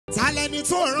Talẹ́ni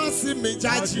tó rán sí mi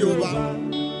já Jehovah.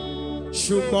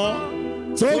 Ṣùgbọ́n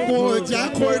tógun ò jẹ́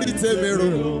kó rí tèmi rò.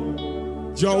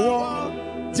 Jọ̀wọ́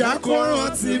jẹ́ kó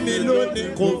rántí mi lónìí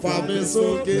kó fà mí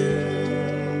sókè.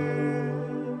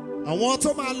 Àwọn tó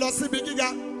máa lọ síbi gíga,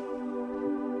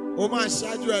 ó máa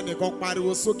ṣáájú ẹnìkan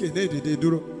pariwo sókè ní ìdìde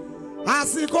dúró.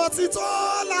 Àsìkò ti tó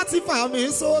láti fà mí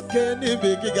sókè níbi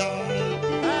gíga.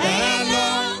 Ẹ lọ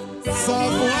sọ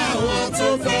fún àwọn tó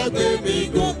fẹ́ gbé mi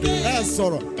gòkè. Ẹ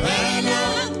sọ̀rọ̀. Ẹ lọ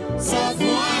sọ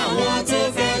fún àwọn tó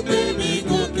fẹ́ gbé mi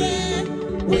gòkè.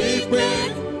 Wípé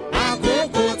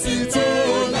àkókò ti tó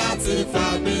láti fà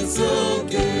mí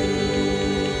sókè.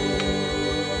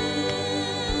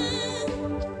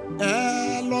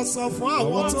 Ẹ lọ sọ fún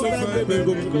àwọn tó fẹ́ gbé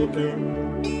mi gòkè.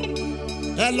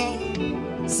 Ẹ lọ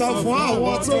sọ fún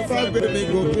àwọn tó fẹ́ gbé mi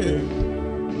gòkè.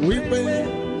 Wípé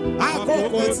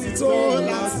àkókò ti tó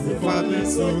láti fà mí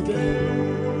sókè.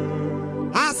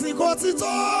 Àsìkò ti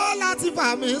tó láti fà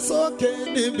mí sókè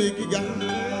níbi gíga.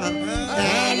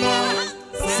 Ẹ lọ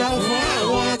sọ fún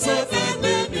àwọn tó fẹ́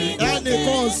gbé mi gòkè.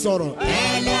 Ẹnìkan sọ̀rọ̀. Ẹ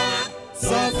lọ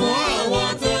sọ fún àwọn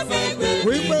tó fẹ́ gbé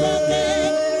mi gòkè.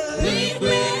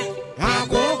 Wípé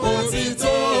àkókò ti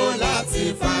tó láti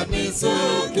fà mí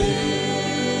sókè.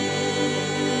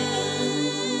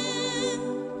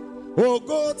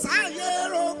 Ògo táyé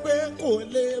rò pé kò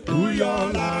lè búyọ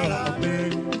lára mi.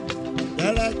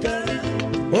 Kẹ́rẹ́kẹ́rẹ́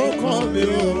ó kàn mí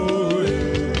òye.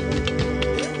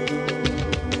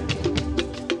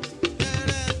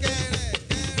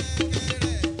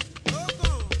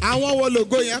 Àwọn wo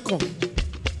lògo yẹn kàn?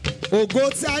 Ògo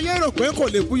tí ayé rò pé kò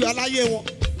lè búyọ láyé wọn.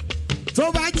 Tó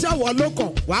bá jẹ́wọ́ ló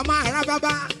kàn, wàá máa rá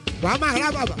bàbá, wàá máa rá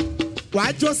bàbá, wàá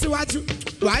jó síwájú,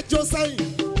 wàá jó sẹ́yìn.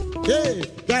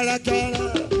 Kẹ́rẹ́kẹ́rẹ́.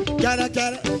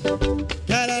 Kẹ́rẹ́kẹ́rẹ́,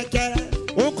 kẹ́rẹ́kẹ́rẹ́,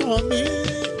 ó kàn mí.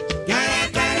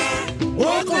 Kẹ́rẹ́kẹ́rẹ́,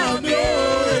 ó kàn mí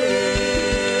òye.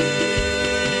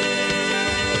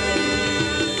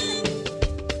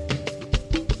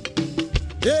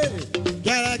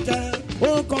 Kẹ́rẹ́kẹ́rẹ́,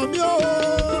 ó kàn mí òye.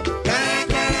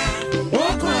 Kẹ́rẹ́kẹ́rẹ́, ó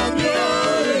kàn mí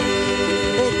òye.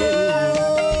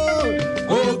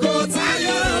 Ògo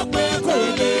táyé rò pé kò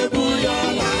lè búyọ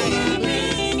lára mi.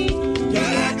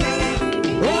 Kẹ́rẹ́kẹ́rẹ́,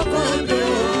 ó kàn mí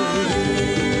òye.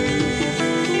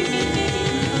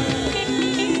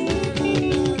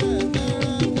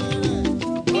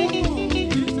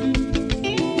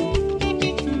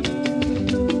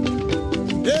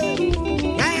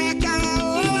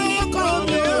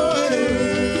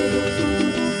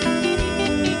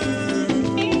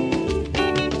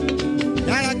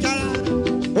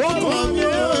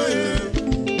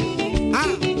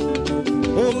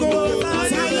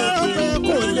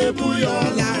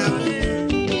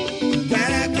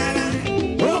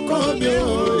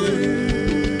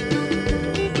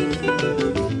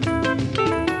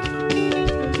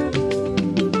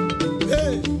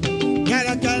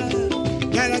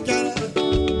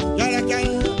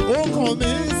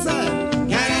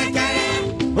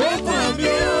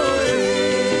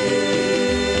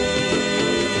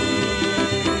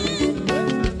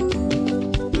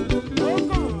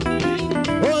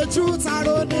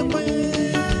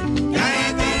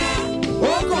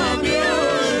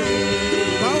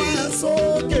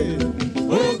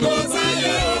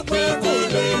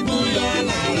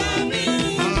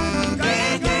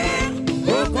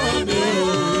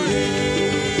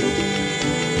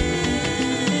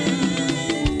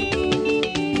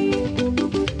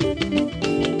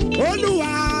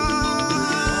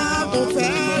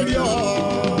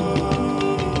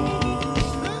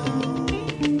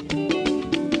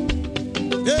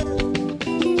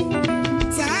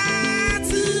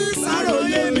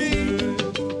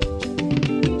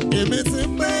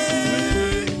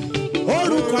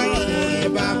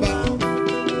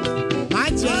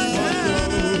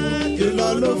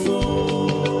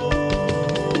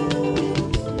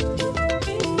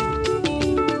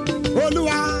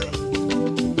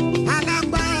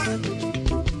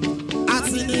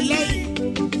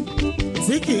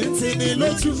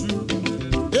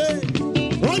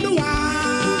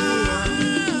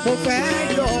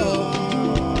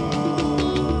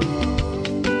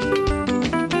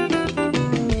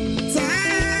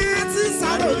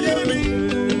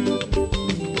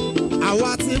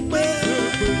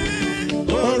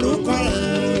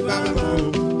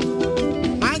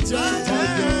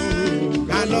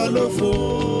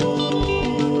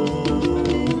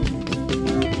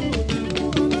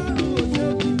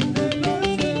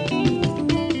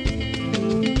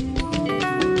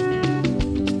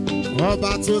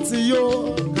 Ọba tó ti yó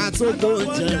ká tó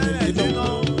gbóúnjẹ nínú.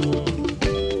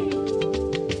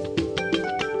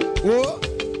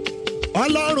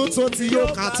 Ọlọ́run tó ti yóò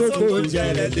ká tó gbóúnjẹ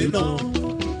rẹ̀ léná.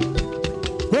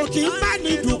 Kò kí ń bá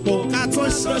ní dùpò ká tó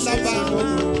ṣe lọ́ba.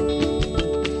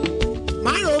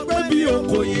 Má rò pé bí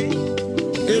oko yìí,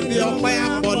 èmi ọpẹ́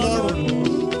àpọ̀ lọ́rùn.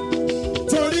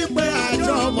 Torí pé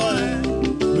àjọ ọmọ rẹ̀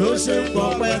ló ṣe ń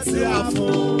gbọ́pẹ́ tí a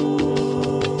fún.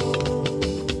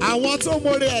 Àwọn tó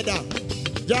mórí ẹ̀dá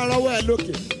jẹ́ ọ̀rọ̀wọ́ ẹ̀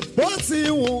lókè. Bó ti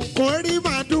wù kó rí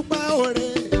máa dúpẹ́ oore.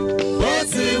 Bó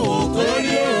ti wù kó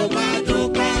rí ó máa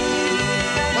dúpẹ́.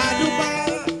 Máa dúpẹ́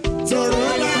tòró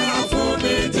dára fún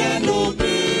mi jẹ́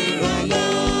lómìíràn lọ.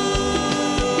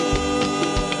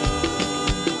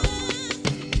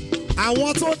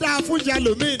 Àwọn tó dáa fún jẹ́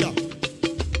lómìíràn.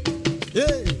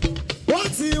 Bó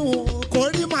ti wù kó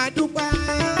rí máa dúpẹ́.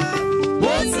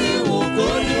 Bó ti wù kó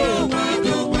rí ó máa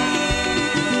dúpẹ́.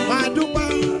 Máa dúpẹ́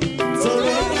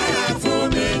tòró dára fún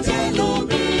mi jẹ́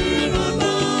lómìíràn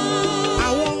lọ.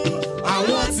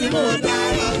 Àwọn tí mo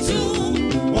dára jù,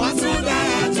 wọ́n tún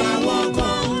dára jù àwọn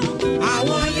kan.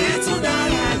 Àwọn yẹn tún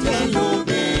dára jẹ́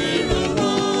lómìíràn lọ.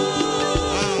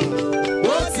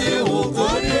 Bó ti wù kó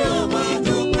rí ó máa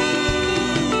dúpẹ́.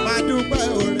 Máa dúpẹ́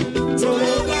oore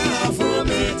tòró dára fún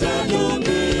mi jẹ́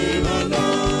lómìíràn lọ.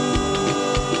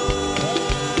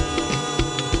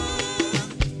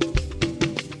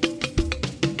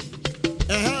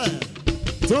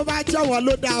 Tó bá jẹ́wọ́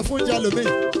ló dáa fún jẹ́lómi,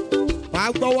 wàá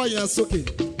gbọ́wọ́ yẹn sókè,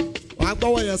 wàá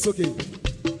gbọ́wọ́ yẹn sókè.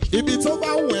 Ibi tó bá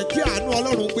wù ẹ́ kí àánú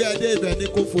Ọlọ́run gbé ẹ dé ibẹ̀ ni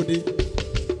kò fòde.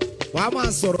 Wàá máa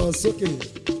sọ̀rọ̀ sókè.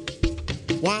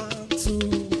 1, 2,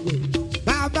 go.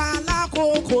 Bàbá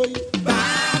lákòókò yìí.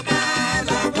 Bàbá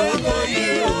lákòókò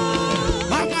yìí o.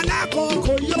 Ọmọ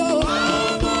lákòókò yìí o.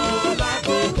 Ọmọ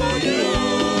lákòókò yìí o.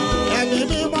 Ẹ̀mí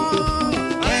mímọ́.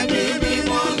 Ẹ̀mí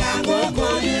mímọ́ lákòókò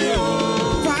yìí o.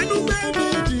 Fàánú gbé mi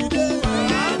dìde.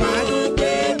 Fàánú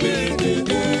gbé mi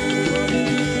dìde.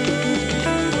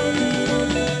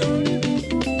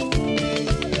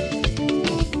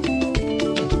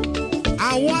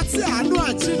 Àwọn tí àánú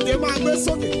àjíǹde máa gbé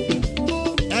sókè,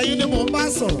 ẹ̀yin ni mò ń bá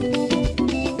sọ̀rọ̀.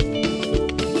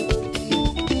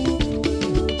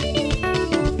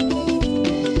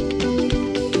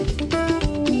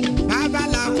 Bàbá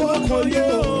lákòókò yìí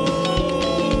o.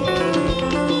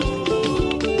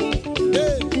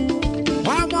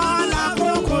 Ọmọ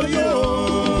lákòókò yìí o.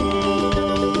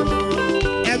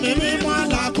 Ẹ̀mí mímọ́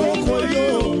lákòókò yìí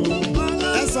o.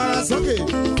 Ẹ sọ̀rọ̀ sókè.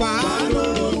 Fàánú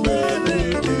gbé mi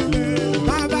dìde.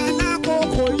 Bàbá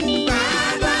lákòókò yìí.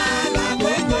 Bàbá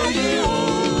lákòókò yìí o.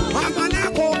 Ọmọ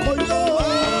lákòókò yìí o.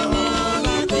 Ọmọ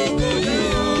lákòókò yìí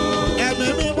o. Ẹ̀mí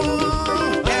mímọ́.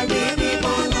 Ẹ̀mí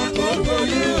mímọ́ lákòókò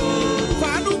yìí o.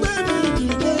 Fàánú gbé mi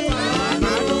dìde.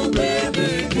 Fàánú gbé mi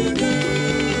dìde.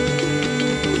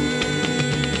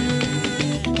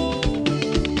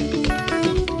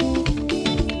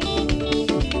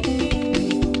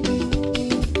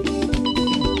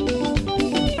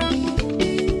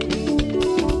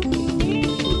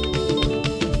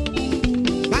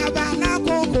 Bàbá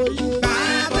lákòókò yìí.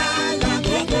 Bàbá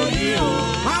lákòókò yìí o.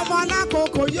 Ọmọ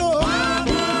lákòókò yìí o.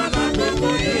 Ọmọ lákòókò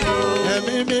yìí o.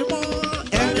 Ẹ̀mí mímọ́.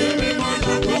 Ẹ̀mí mímọ́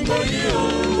lákòókò yìí o.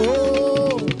 Ó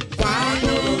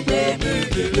fàánú gbé mi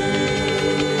dìde.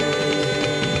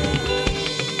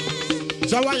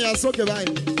 Ṣọwọ́ yẹn sókè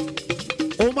báyìí.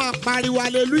 Ó máa pariwo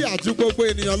hallelujah ju gbogbo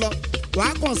ènìyàn lọ.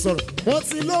 Wàá kàn sọ̀rọ̀. Mo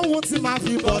ti lóhun tí màá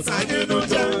fi bọ̀tà nínú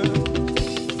jẹ́.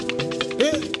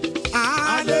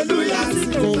 Hallelujah tí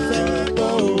kò fẹ́ gbọ́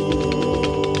o.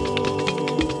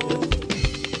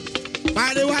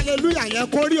 Pariwo hallelujah yẹn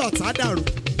kó rí ọ̀tá dàrú.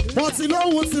 Mo ti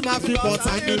lóhun tí màá fi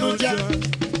bọ̀tà nínú jẹ́.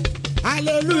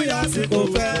 Hallelujah tí kò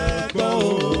fẹ́ gbọ́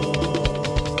o.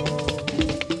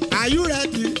 Are you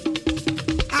ready?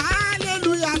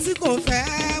 Hallelujah tí kò fẹ́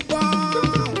gbọ́.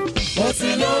 Mo ti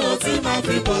lóhun tí màá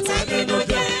fi bọ̀tà nínú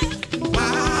jẹ́.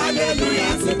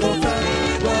 Hallelujah tí kò fẹ́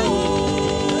gbọ́ o.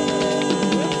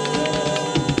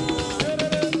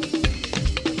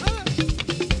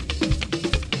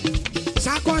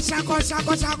 Ṣakọ ṣakọ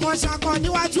ṣakọ ṣakọ ṣakọ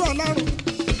níwájú Ọlọ́run.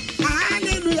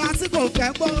 Hallelujah tí kò fẹ́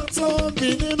gbọ́ tó ń bì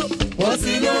nínú. Mo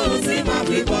ti lóhun tí màá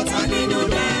fi bọ̀tà nínú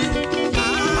jẹ́.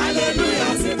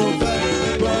 Hallelujah tí kò fẹ́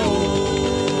gbọ́ o.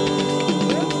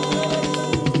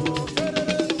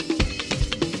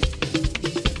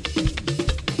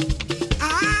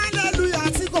 Hallelujah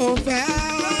tí kò fẹ́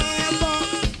gbọ́.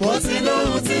 Mo ti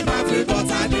lóhun tí màá fi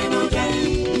bọ̀tà nínú jẹ́.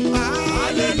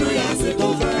 Hallelujah tí kò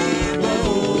fẹ́ gbọ́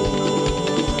o.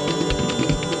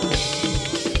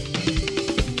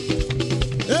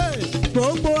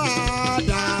 Gbogbo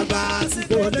àdàbà tí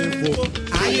kò lè fò,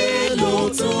 ayé ló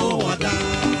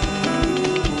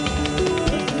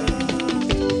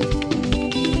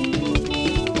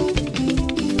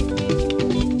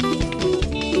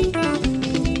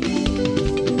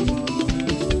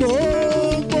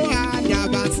Gbogbo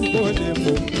àdàbà tí kò lè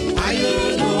fò. Ayé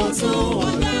ló tún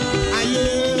wọn dá. Ayé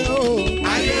o.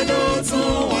 Ayé ló tún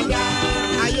wọn dá.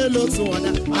 Ayé ló tún wọn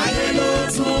dá. Ayé ló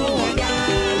tún wọn dá.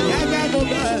 Ẹ̀bẹ̀ mo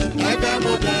bẹ̀. Ẹ̀bẹ̀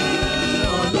mo bẹ̀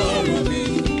Ọlọ́run mi,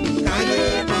 káyé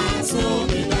máa tún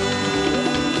mi dá.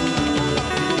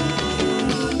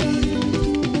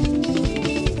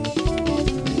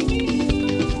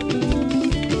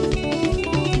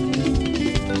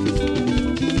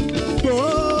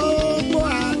 Gbogbo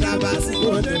àdàbà tí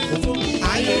kò lè fò.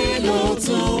 Ayé ló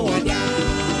tún wọn dá.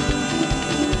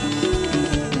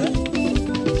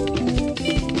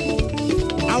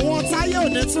 Àwọn táyé ò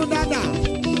ní tún dáadáa.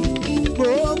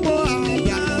 Gbogbo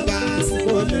àdàbà tí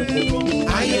kò lè fò.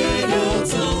 Ayé ló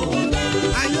tún wọn dá.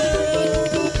 Ayé.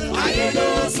 Ayé ló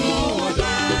tún wọn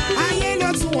dá. Ayé ló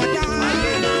tún wọn dá.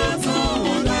 Ayé ló tún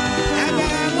wọn dá.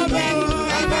 Ẹ̀bẹ̀ mo bẹ̀ ọ́.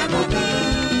 Ẹ̀bẹ̀ mo bẹ̀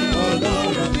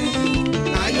Ọlọ́run mi,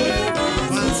 káyé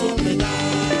máa tún mi dá.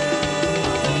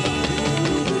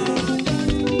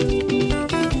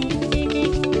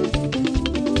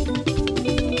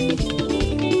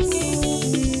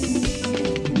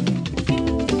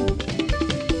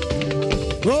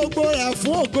 Gbogbo rẹ̀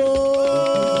fún ògo.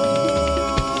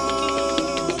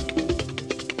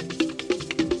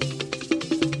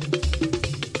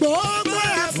 Gbogbo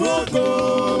rẹ̀ fún ògo.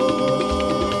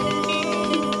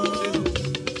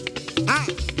 Ah,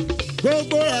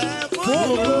 gbogbo rẹ̀ fún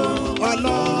ògo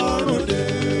Ọlọ́run dé.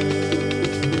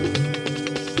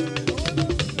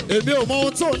 Èmi ò mọ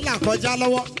ohun tó ń là kọjá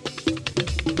lọ́wọ́.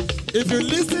 If you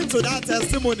listen to that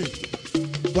testimony,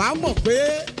 wàá mọ̀ pé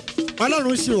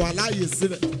Ọlọ́run ṣì wà láàyè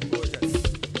síbẹ̀.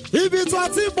 Ibi tó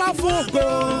ti bọ́ fún ògo.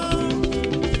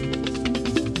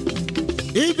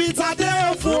 Ibi tá dé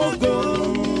fún ògo.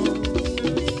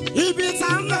 Ibi tá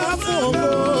ń lọ fún ògo.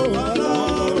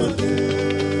 Ọlọ́run dé.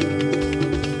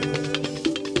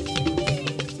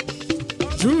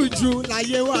 Jújù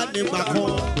láyé wà nígbà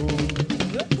kan.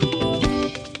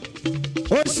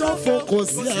 Ó ṣòfò kò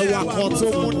sí ẹwà kan tó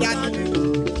mú dání.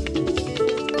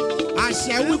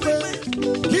 Àṣẹ wípé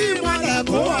kí ìmọ̀lẹ̀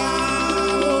kó wá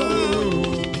o.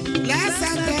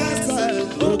 Lẹ́sẹ̀kẹsẹ̀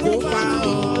ògo pa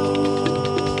ọ́.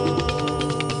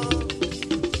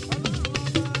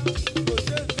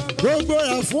 Gbogbo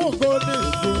rẹ̀ fún ògo ní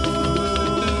ìlú.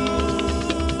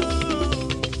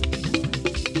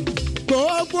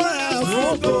 Gbogbo rẹ̀ fún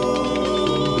ògo.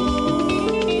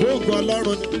 Gbogbo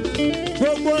Ọlọ́run ni.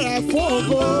 Gbogbo rẹ̀ fún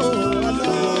ògo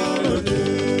Ọlọ́run ni.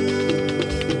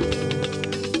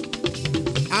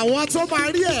 Àwọn tó máa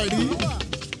rí ẹ̀rí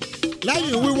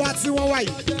lẹ́yìn wíwá tí wọ́n wá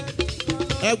yìí,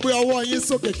 ẹ gbé ọwọ́ yín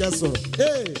sókè kẹ́ sọ̀rọ̀.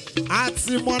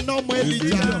 Àti mọ̀nà ọmọ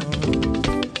Èlíjà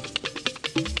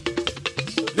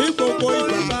ní gbogbo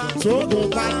ìgbà tó kò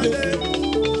bá dé.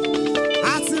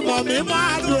 Àti mọ̀ mí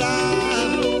máa dúrà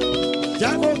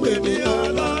jẹ́ kó pè mí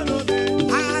Ọlọ́run.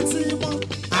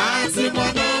 Àti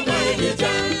mọ̀nà ọmọ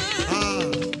Èlíjà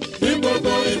ní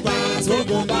gbogbo ìgbà tó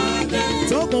kò bá dé.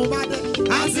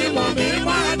 Àti mọ̀ mí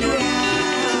máa dúrà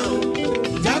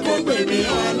jẹ́ kó pè mí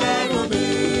Ọlọ́run mi.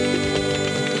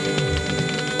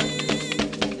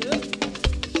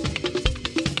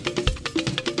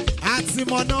 Àti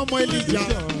mọ̀nà ọmọ Èlíjà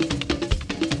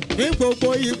ní gbogbo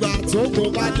ìgbà tó kò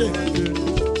bá dé.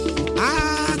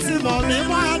 Àti mọ̀ mí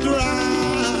máa dúrà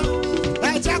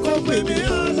ẹ jẹ́ kó pè mí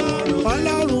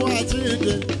Ọlọ́run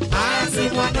àjíǹde. Àti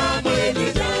mọ̀nà ọmọ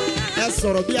Èlíjà Ẹ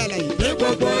sọ̀rọ̀ bí àlàyé. ní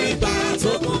gbogbo ìgbà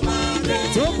tó kò bá dé.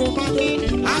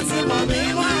 Àti mọ̀ mí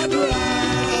máa dúrà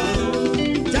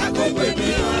jẹ́ kó pè mí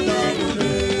Ọlọ́run mi.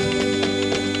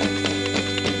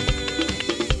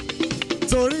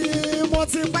 Torí mo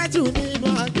ti pẹ́ jù nínú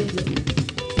agbègbè.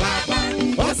 Bàbá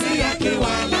ó sì yẹ kí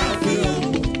wà láàfin o.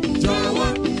 Jọ̀wọ́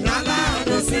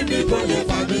láláàánú sí mi kó lè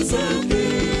fà mí sókè.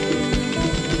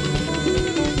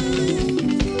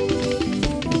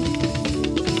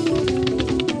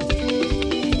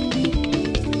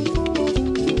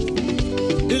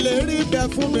 Ìlérí bẹ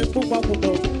fún mi púpọ̀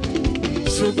púpọ̀.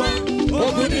 Ṣùgbọ́n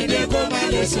ogun dìde kó má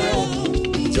lè ṣe o.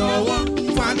 Jọ̀wọ́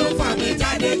fanú fà mí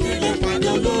jáde kí lè pàdé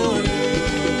olóore.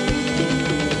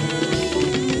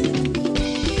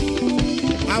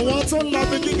 Àwọn tó ń lọ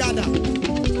bí gígàdà.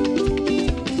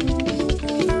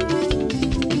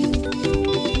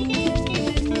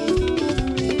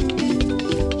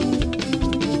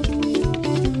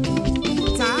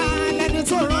 Ta lẹni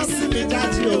tó rán sí mi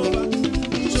jáde o.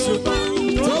 Ṣùgbọ́n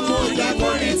tó kù jẹ́ kó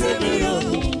rí tèmi o.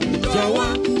 Jọ̀wọ́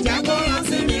jẹ́ kó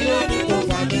rántí mi lónìí kó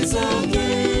fà mí sókè.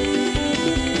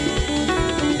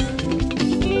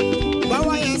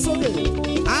 Báwa yẹn sókè.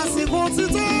 Àsìkò ti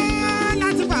tó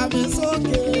láti fà mí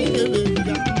sókè.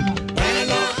 Ẹ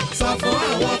lọ sọ fún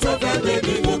àwọn tó fẹ́ gbé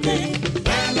mi gòkè.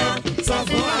 Ẹ lọ sọ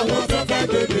fún àwọn.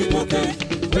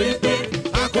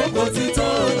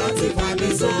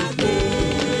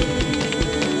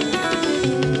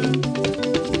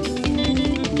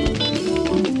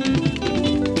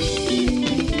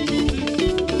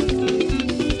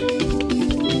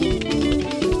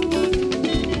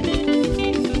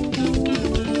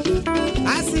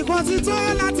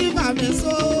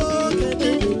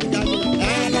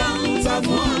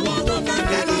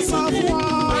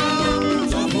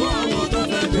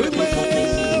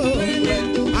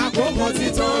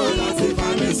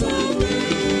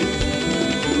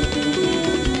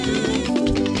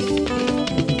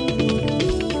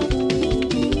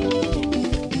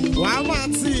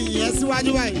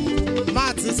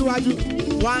 síwájú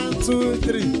 1 2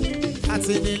 3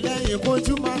 àtìlẹ́yìn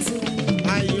kojú má sí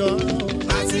ayọ̀.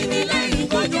 àtìlẹ́yìn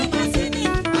kojú má sí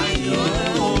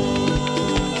ayọ̀.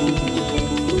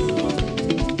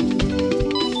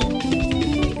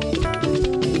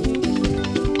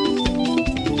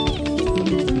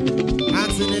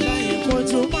 àtìlẹ́yìn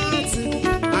kojú má sí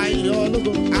ayọ̀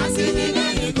ológo.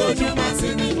 àtìlẹ́yìn kojú má sí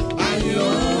ayọ̀.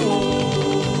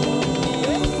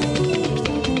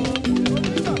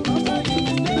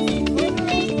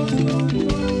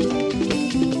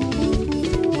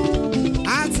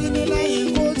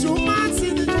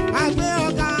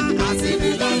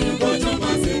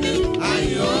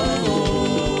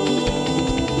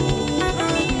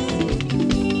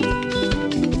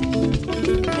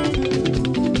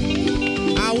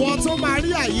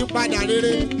 Padà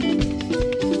rere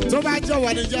tó bá jẹ́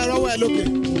wọ́n ní jẹ́ rọ́wọ́ ẹ lókè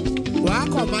wàá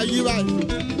kàn máa yí báyìí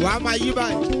wàá máa yí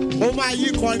báyìí ó máa yí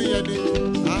kọrin yẹn ni.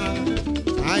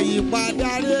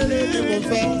 Àyípadà rere ni mo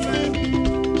fẹ́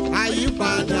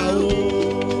àyípadà o.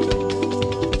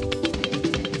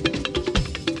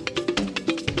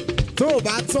 Tó o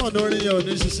bá tàn lórí yẹn ò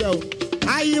ní ṣiṣẹ́ o.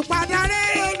 Àyípadà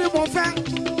rere ni mo fẹ́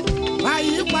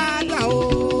àyípadà o.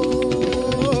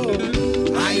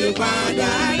 Àyípadà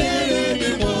rere ni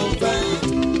mo fẹ́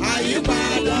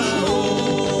àyípadà o.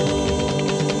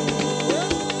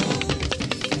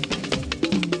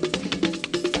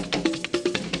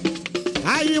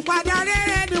 Àyípadà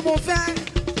rere ni mo fẹ́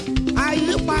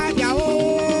àyípadà o.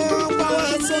 Pọ́wọ́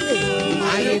sókè.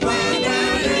 Àyípadà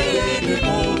rere ni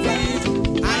mo fẹ́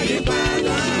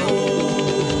àyípadà o.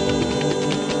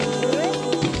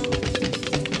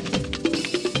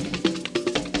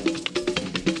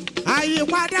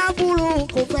 Àyípadà burú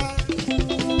kò fẹ́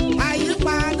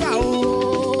àyípadà o.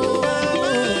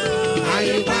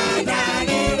 Àyípadà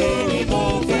rere ni mo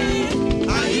fẹ́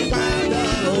àyípadà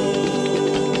o.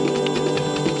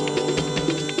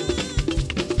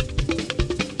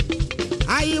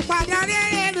 Àyípadà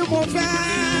rere ni mo fẹ́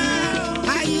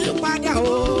àyípadà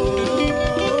o.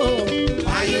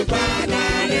 Àyípadà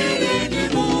rere ni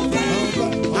mo fẹ́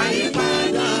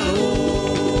àyípadà o.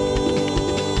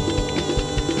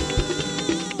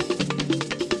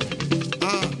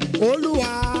 Olúwa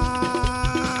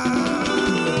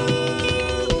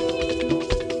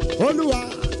Olúwa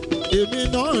èmi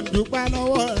náà ń dúpẹ́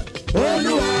lọ́wọ́ rẹ.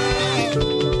 Olúwa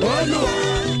Olúwa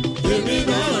èmi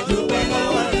náà dúpẹ́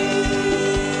lọ́wọ́ rẹ.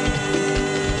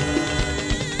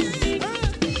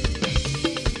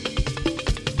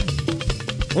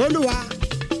 Olúwa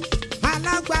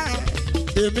alágbára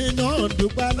èmi náà ń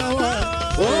dúpẹ́ lọ́wọ́ rẹ.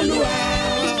 Olúwa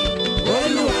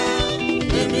Olúwa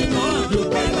èmi náà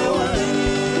dúpẹ́ lọ́wọ́ rẹ.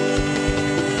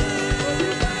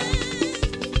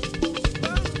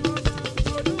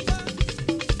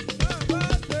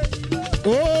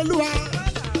 Olúwa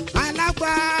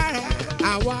alágbára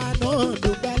àwa náà ń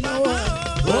dúpẹ́ lọ́wọ́ rẹ.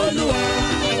 Olúwa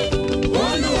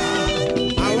Olúwa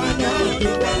àwa náà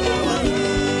dúpẹ́ lọ́wọ́ rẹ.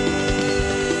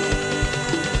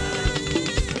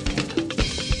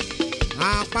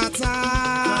 Àpáta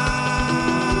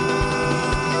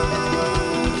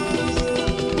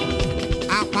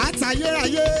àpáta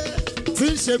ayérayé tí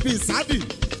ń ṣe bíi sádì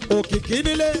òkìkí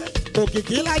nílé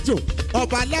òkìkí lájò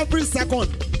ọba every second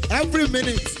every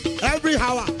minute every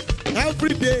hour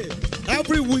every day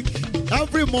every week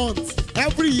every month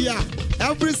every year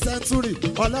every century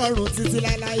ọlọ́run títí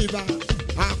láíláí ibà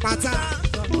àpáta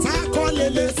tá a kọ́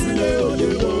lélẹ̀ sílẹ̀ òye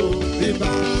wo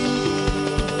ibà.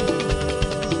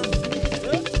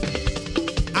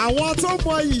 Àwọn tó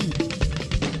mọ yìí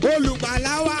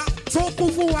olùgbàlà wa tó kú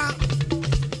fún wa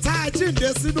tá a jíǹde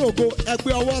sínú ògo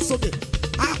ẹgbẹ́ ọwọ́ sókè.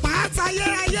 Àpáta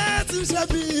ayérayé ti ṣe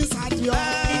bí ìsàdì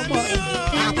ọmọ ẹ̀.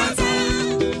 Àpáta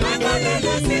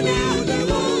agbọ́dọ̀ sílẹ̀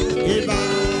òdòdó ibà.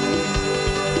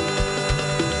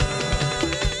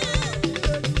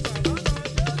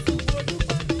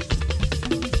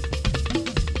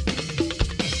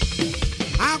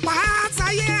 Àpáta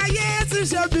ayérayé ti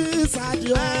ṣe bí ìsàdì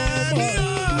ọmọ ẹ̀.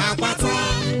 Àpáta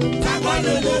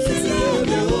agbọ́dọ̀ sílẹ̀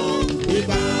òdòdó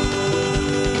ibà.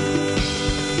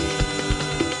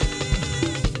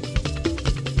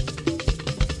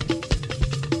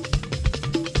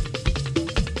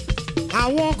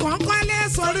 Àwọn kan kọ́lé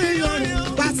sórí yanrìn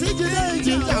pàṣíjìlẹ̀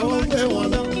ìjìjà wọn gbé wọn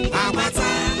lọ. Àpáta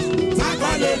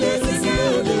agbọ́dọ̀ sílẹ̀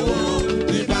òdòdó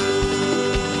ibà.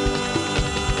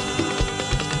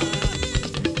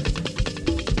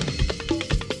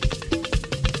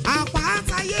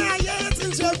 Àpáta ayérayé ti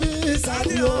ṣe bí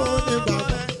ìsàdí òní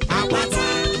bàbá. Àpáta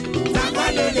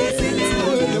agbọ́dọ̀ sílẹ̀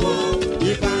òdòdó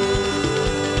ibà.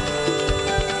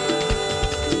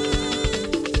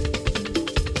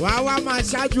 Wàá wá máa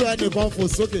ṣáájú ẹnìkan fò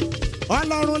sókè.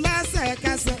 Ọlọ́run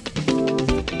lẹ́sẹ̀kẹsẹ̀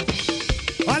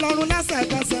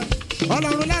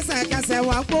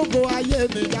wá gbogbo ayé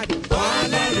mi jáde.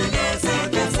 Ọlọ́run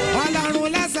lẹ́sẹ̀kẹsẹ̀. Ọlọ́run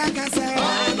lẹ́sẹ̀kẹsẹ̀.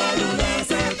 Ọlọ́run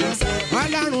lẹ́sẹ̀kẹsẹ̀.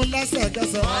 Ọlọ́run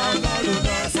lẹ́sẹ̀kẹsẹ̀. Ọlọ́run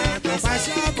lẹ́sẹ̀kẹsẹ̀.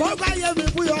 Pàṣẹ kó bá ayé mi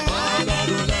búyọ.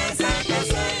 Ọlọ́run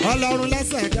lẹ́sẹ̀kẹsẹ̀. Ọlọ́run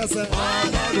lẹ́sẹ̀kẹsẹ̀.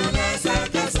 Ọlọ́run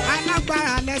lẹ́sẹ̀kẹsẹ̀.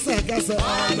 Alágbára lẹ́sẹ̀kẹsẹ̀.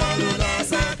 Ọlọ́run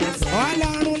lẹ́sẹ̀kẹsẹ̀.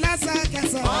 Ọlọ́run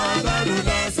lẹ́sẹ̀kẹsẹ̀. Ọlọ́run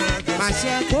lẹ́sẹ̀kẹsẹ̀.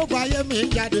 Pàṣẹ kó bá ayé mi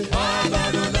jáde.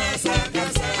 Ọlọ́run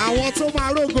lẹ́sẹ̀kẹsẹ̀. Àwọn tó máa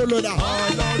rógo lòdà.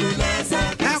 Ọlọ́run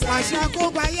lẹ́sẹ̀kẹsẹ̀. Ẹ pàṣẹ kó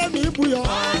bá ayé mi búyọ.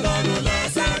 Ọlọ́run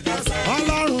lẹ́sẹ̀kẹsẹ̀.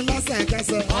 Ọlọ́run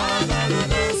lẹ́sẹ̀kẹsẹ̀. Ọlọ́run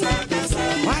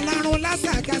lẹ́sẹ̀kẹsẹ̀. Ọlọ́run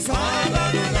lẹ́sẹ̀kẹsẹ̀.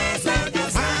 Ọlọ́run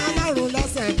lẹ́sẹ̀kẹsẹ̀. Ọlọ́run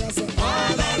lẹ́sẹ̀kẹsẹ̀.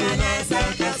 Ọlọ́run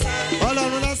lẹ́sẹ̀kẹsẹ̀.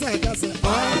 Ọlọ́run lẹ́sẹ̀kẹsẹ̀.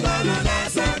 Ọlọ́run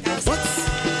lẹ́sẹ̀kẹsẹ̀.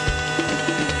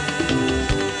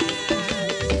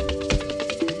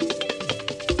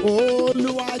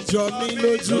 Olúwa jọ mí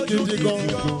lójú gidi gan.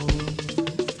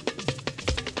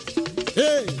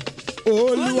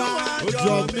 Olúwa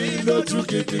jọ mí lójú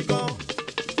gidi gan.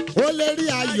 Ó lè rí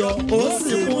ayọ̀ ó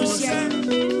sì mú ṣẹ.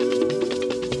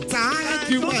 Thank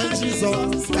you my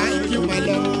Jesus, thank you my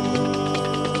Lord.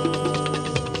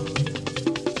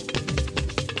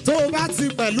 Tó o bá ti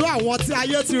pẹ̀lú àwọn tí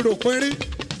ayé ti rò pín rí,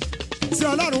 tí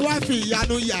Ọlọ́run wá fi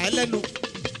ìyanu yà ẹ́ lẹ́nu,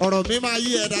 ọ̀rọ̀ mi máa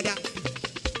yé ẹ dáadáa.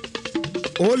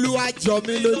 Olúwa jọ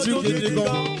mí lójú gidi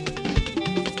gan.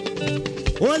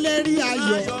 Ó lè rí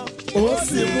ayọ̀ ó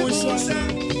sì mú ṣẹ.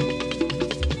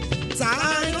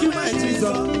 Thank you my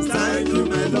Jesus, thank you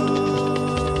my Lord.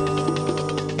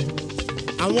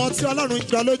 Àwọn tí Ọlọ́run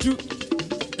jọ lójú,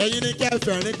 ẹ̀yin ni kẹ́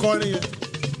fẹ̀rín kọrin yẹn.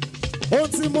 Ohun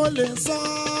tí mo lè sọ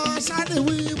ṣáde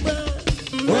wípé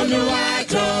Olúwa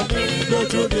jọ mí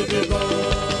lójú gidi gan.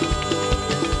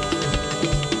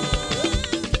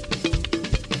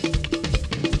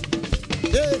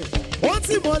 ohun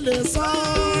tí mo lè sọ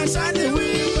ṣáde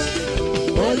wípé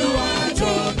Olúwa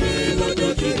jọ mí lójú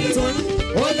gidi gan.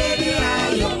 Ó lè rí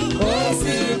ayọ̀ ó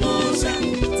sì mú ṣẹ.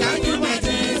 Thank you my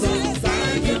Jesus,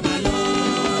 thank you my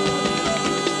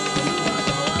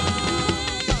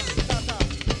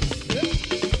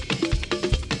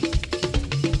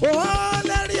ó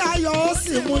lè rí ayọ̀ ó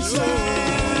sì mú ṣẹ.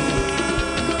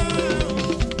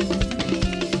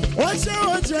 Ó ṣé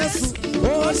o Jésù,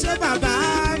 ó ṣé bàbá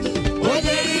mi. Ó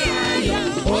lè rí ayọ̀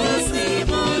ó sì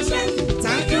mú ṣẹ.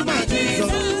 Thank you my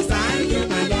Jesus, thank you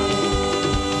my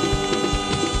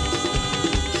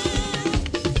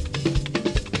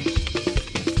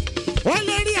Ó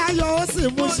lè rí ayọ̀ ó sì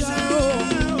mú ṣẹ o.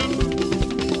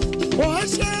 Ó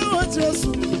ṣé o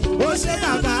Jésù, ó ṣé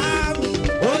bàbá mi.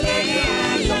 Ó lè rí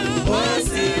ayọ̀ ó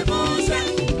sì mú ṣẹ.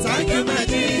 Thank you my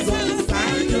Jesus,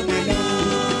 thank you my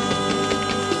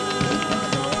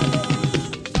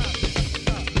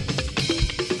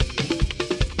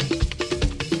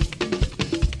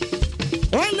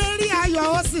Ó lè rí ayọ̀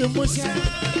ó sì mú ṣẹ.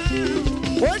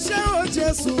 Ó ṣé o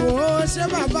Jésù, ó ṣé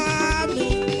bàbá mi.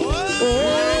 Ó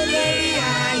lè rí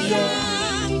ayọ̀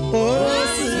ó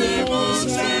sì mú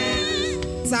ṣẹ.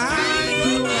 Thank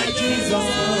you my Jesus,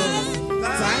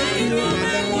 thank you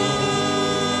my Lord.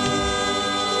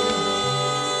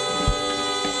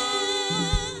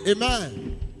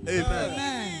 Amen.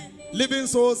 Amen. Living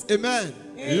souls, amen.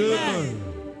 Amen.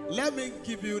 Let me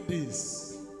give you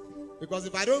this. Because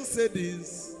if I don't say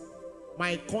this,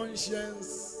 my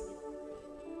conscience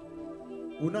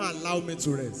will not allow me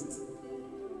to rest.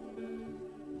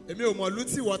 Èmi ò mọ̀ ìlú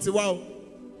tí wọ́n ti wá o.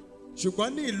 Ṣùgbọ́n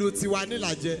ní ìlú tiwa ní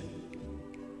Ìlàjẹ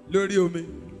lórí omi.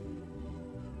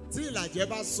 Tí Ìlàjẹ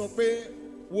bá sọ pé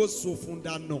wó sòfun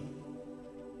dànù.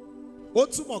 Ó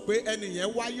túmọ̀ pé ẹni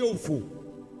yẹn wáyé òfò.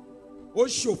 Ó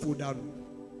ṣòfò dànù.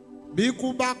 Bí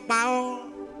ikú bá pa ọ́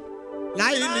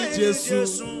láì ní Jésù,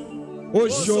 ó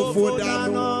ṣòfò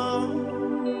dànù.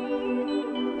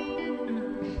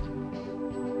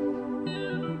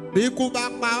 Bí ikú bá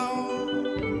pa ọ́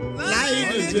láì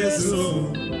ní Jésù,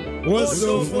 ó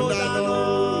ṣòfò dànù.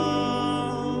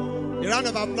 A round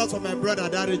of applause for my brother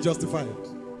Daddy Justified.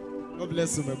 God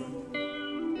bless you, my brother.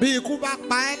 Bí ikú bá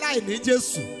pa ẹ́ láì ní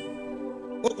Jésù,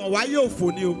 ó kàn wáyé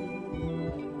òfò ni o.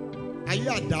 Ayé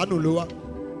àdánù ló wá.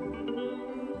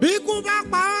 Bí ikú bá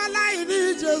pa ọ́ láì ní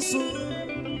Jésù,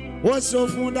 ó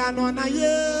ṣòfò dànù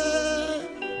náyé.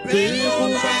 Bí ikú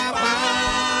bá pa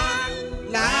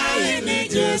láì ní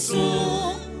Jésù,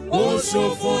 ó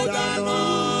ṣòfò dànù.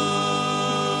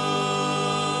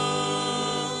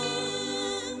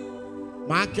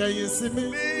 Máa kẹ̀yìn sí mi.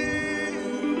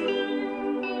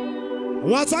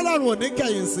 Wọ́n tọ́lọ́run ò ní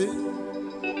kẹ̀yìn sí.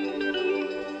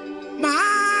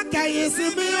 Máa kẹ̀yìn sí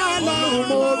mi Ọlọ́run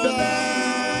mo bẹ̀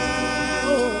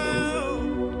ọ́.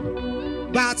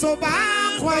 Gbà tó bá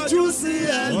kọjú sí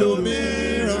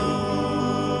ẹlòmíràn.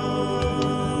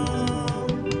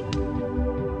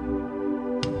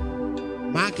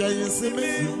 kẹ̀yìn sí mi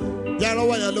jẹ́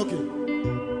lọ́wọ́ yẹn lókè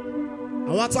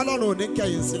àwọn tọ́lọ́run ò ní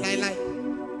kẹ̀yìn sí láíláí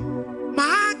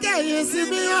máa kẹ̀yìn sí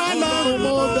mi Ọlọ́run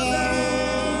mo bẹ̀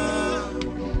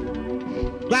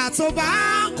gbà tó bá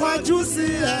kọjú sí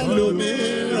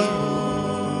ẹlòmíràn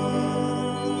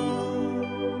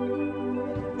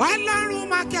Ọlọ́run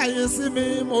máa kẹ̀yìn sí mi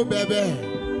mo bẹ̀bẹ̀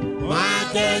máa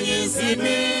kẹ̀yìn sí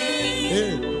mi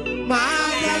máa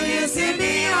kẹ̀yìn sí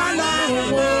mi Ọlọ́run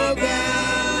mo bẹ̀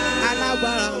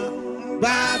alágbára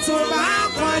gbà tó bá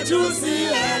kọjú sí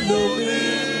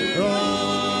ẹlòmíràn.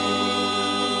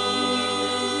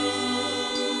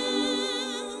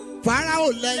 Fáráò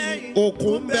lẹ́yìn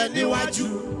òkun ń bẹ níwájú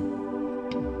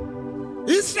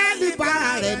Ísírẹ́lì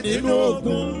bára rẹ̀ nínú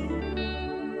ogun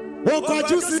ó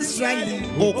kọjú sí Ísírẹ́lì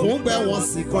òkun gbẹ wọ́n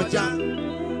sì kọjá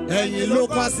ẹ̀yìn ló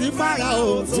kọ sí Fáráò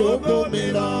tó gbómi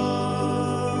lọ.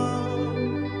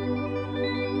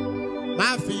 Má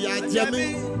fìyà jẹ mí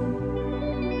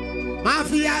má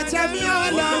fìyà jẹ mí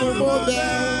Ọlọ́run mo bẹ̀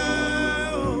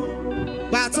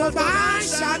gbà tó bá ń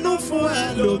ṣàánú fún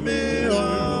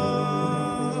ẹlòmíràn.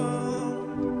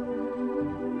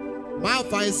 Má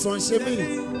fa ìsàn ṣe mí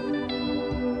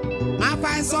má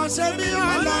fa ìsàn ṣe mí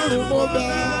Ọlọ́run mo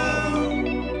bẹ̀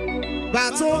gbà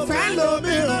tó fẹ́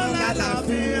lòmíràn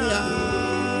lálàáfíà.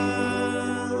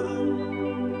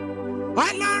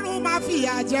 Ọlọ́run má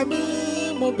fìyà jẹ mí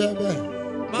mo bẹ̀bẹ̀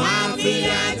má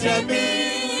fìyà jẹ mí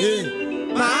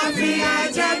má fìyà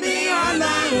jẹ mí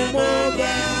Ọlọ́run mo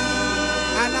bẹ̀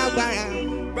alágbára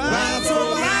gbà tó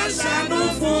bá ṣàánú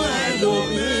fún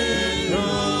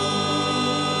ẹlòmíràn.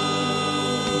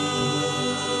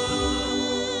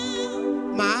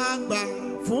 Máa gbà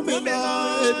fún mi lọ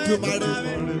Èdùmàrè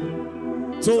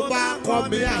tó bá kọ́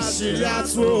mi àṣírí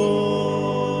àtú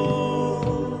o.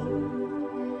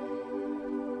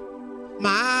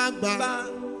 Máa gbà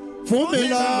fún mi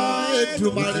lọ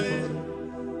Èdùmàrè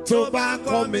tó bá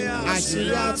kọ́ mi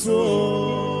àṣírí àtú o.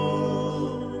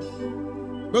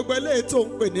 Gbogbo eléyìí tó ń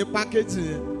pè ní pákéjì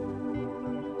yẹn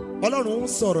Ọlọ́run ń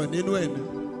sọ̀rọ̀ nínú ẹ̀ ní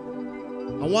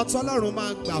àwọn tọ́lọ́run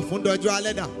máa gbà fún dọjọ́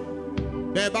alẹ́ dà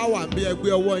bẹ́ẹ̀ bá wà bí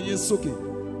ẹgbẹ́ ọwọ́ yín sókè.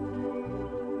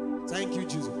 Thank you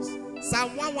Jesus.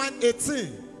 Psalm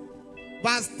 118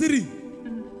 verse 3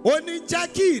 ó ní jẹ́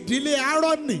kí ìdílé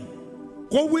Áárónì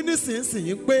kó wí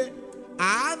nísinsìnyí pé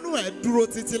àánú ẹ̀ dúró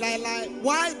títí láéláé.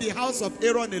 Why the house of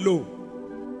Aaron alone?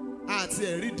 Àti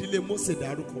ẹ̀rí ìdílé Mósè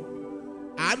dárúkọ.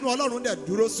 Àánú Ọlọ́run dẹ̀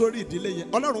dúró sórí ìdílé yẹn.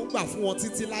 Ọlọ́run gbà fún wọn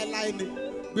títí láéláé ni.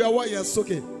 Gbé ọwọ́ yẹn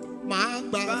sókè. Máa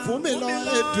gbà fún mi lọ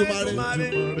Èdùmàrè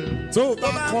tó bá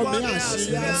kọ́ mi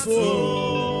àṣírí àtú o.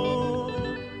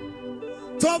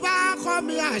 Tó bá kọ́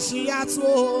mi àṣírí àtú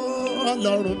o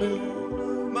Ọlọ́run mi.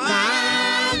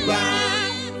 Máa gbà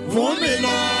fún mi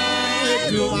lọ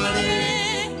Èdùmàrè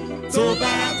tó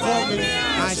bá kọ́ mi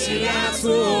àṣírí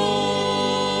àtú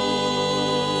o.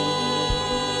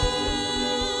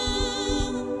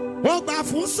 Ó gbà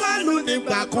fún Sọ́ọ̀lù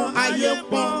nígbà kan ayé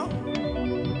pọ́n.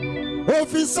 Ó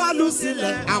fi Sọ́ọ̀lù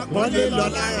sílẹ̀ àpọ́nlé lọ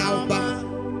lára ọba.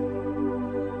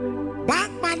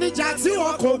 Bank manager tí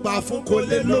wọn kò gbà fún kò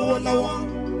lè lówó lọ́wọ́.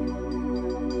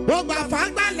 Ó gbà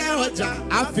fàgbálẹ̀ ọjà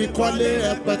àfikọ́lé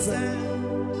rẹpẹtẹ.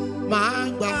 Máa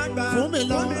gbà fún mi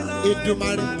lọ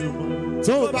Èdùmàrè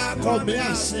tó bá kọ́ mi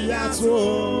àṣírí àtú o.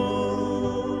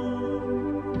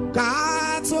 Ká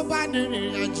tó bá ní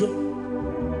ìrìn àjò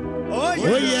ó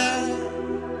yẹ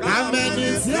ká mẹ́ni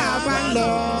tí a bá ń lọ.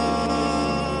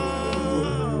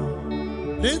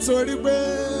 Nítorí pé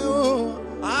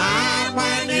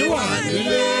apani wà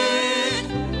nílé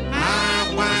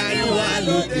apani wà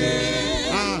lóde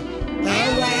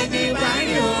ẹwà ẹni bá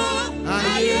yàn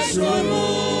ayé ṣòro.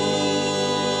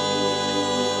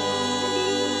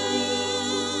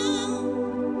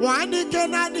 Wọ́n á ní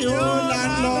Kénáánì ó là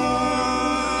ń lọ.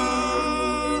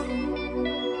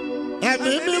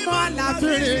 Ẹ̀mí mímọ́ la fi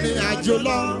rìnrìn àjò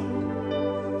lọ.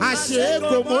 Àṣé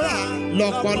Gòmórà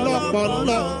lọ́pọ̀lọpọ̀ ń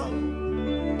lọ.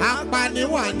 Apani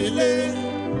wà nílé,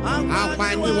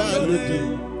 apani wà lóde.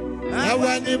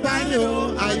 Ẹ̀wẹ̀ ní báyìí o,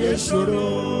 ayé ṣòro.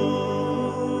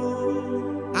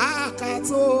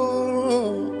 Àkàtó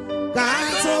bá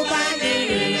ní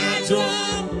ìrìn àjò,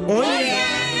 ó yẹ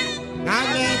ká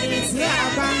mẹ́ni tí a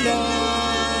bá ń lọ.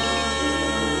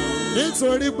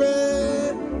 Nítorí pé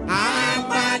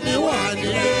apani wà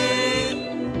nílé,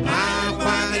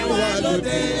 apani wà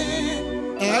lóde.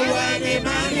 Ẹ̀wẹ̀ ní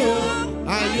báyìí o,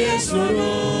 ayé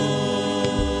ṣòro.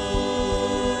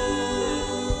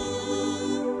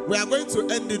 We are going to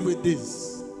end it with this.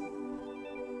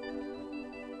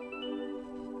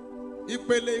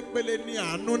 Ìpele ni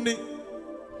àánú ní.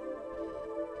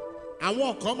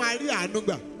 Àwọn kan máa rí àánú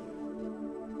gbà.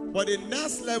 But the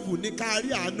next level ní ká rí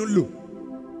àánú lò.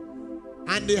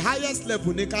 and the highest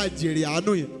level ní ká jèrè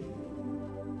àánú yẹn.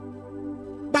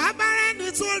 Bàbá rẹ̀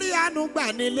nítorí àánú gbà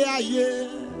nílé ayé.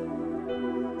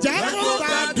 Jẹ́ kó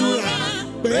gbàdúrà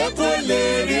pé kó lè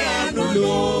rí àánú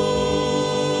lò.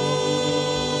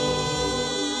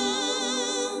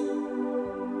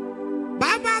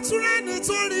 Bàbá tún rẹ̀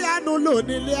nítorí àánú lò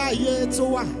nílé ayé tó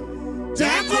wà.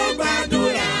 Jẹ́ kó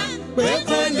gbàdúrà pé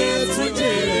kó lè tún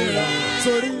jèrè rẹ̀.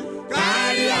 Torí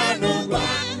kárí àánú gbà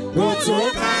kó tó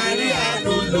kárí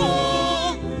àánú lò.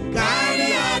 Kárí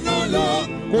àánú lò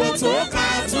kó tó ká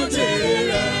tún jèrè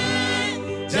rẹ̀.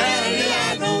 Jẹ́rí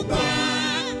àánú gbà,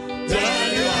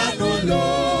 jẹ́rí àánú lò.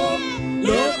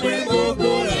 Lópin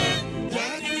gbogbo rẹ̀, jẹ́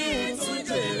kí n tún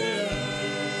jèrè rẹ̀.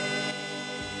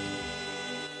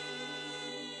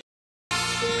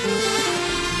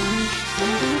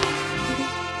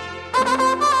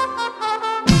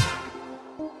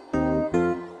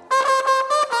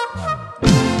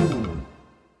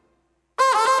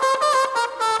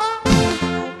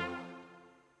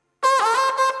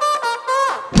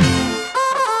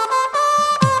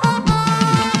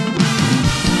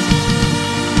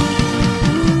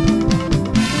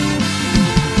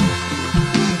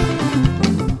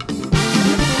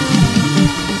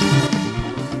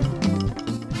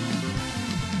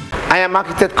 I am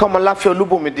architect Komolafe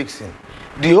Olubomi Dixon,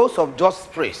 the host of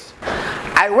Just Praise.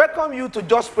 I welcome you to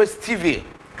Just Praise TV,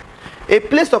 a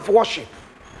place of worship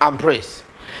and praise.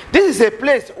 This is a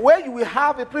place where you will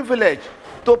have a privilege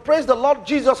to praise the Lord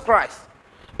Jesus Christ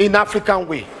in African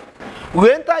way.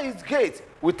 We enter his gate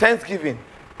with thanksgiving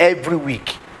every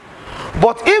week.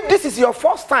 But if this is your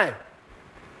first time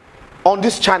on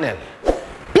this channel,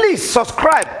 please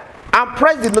subscribe and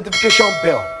press the notification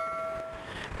bell.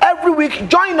 Every week,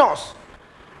 join us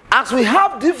as we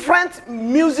have different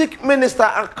music ministers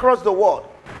across the world.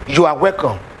 You are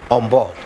welcome on board.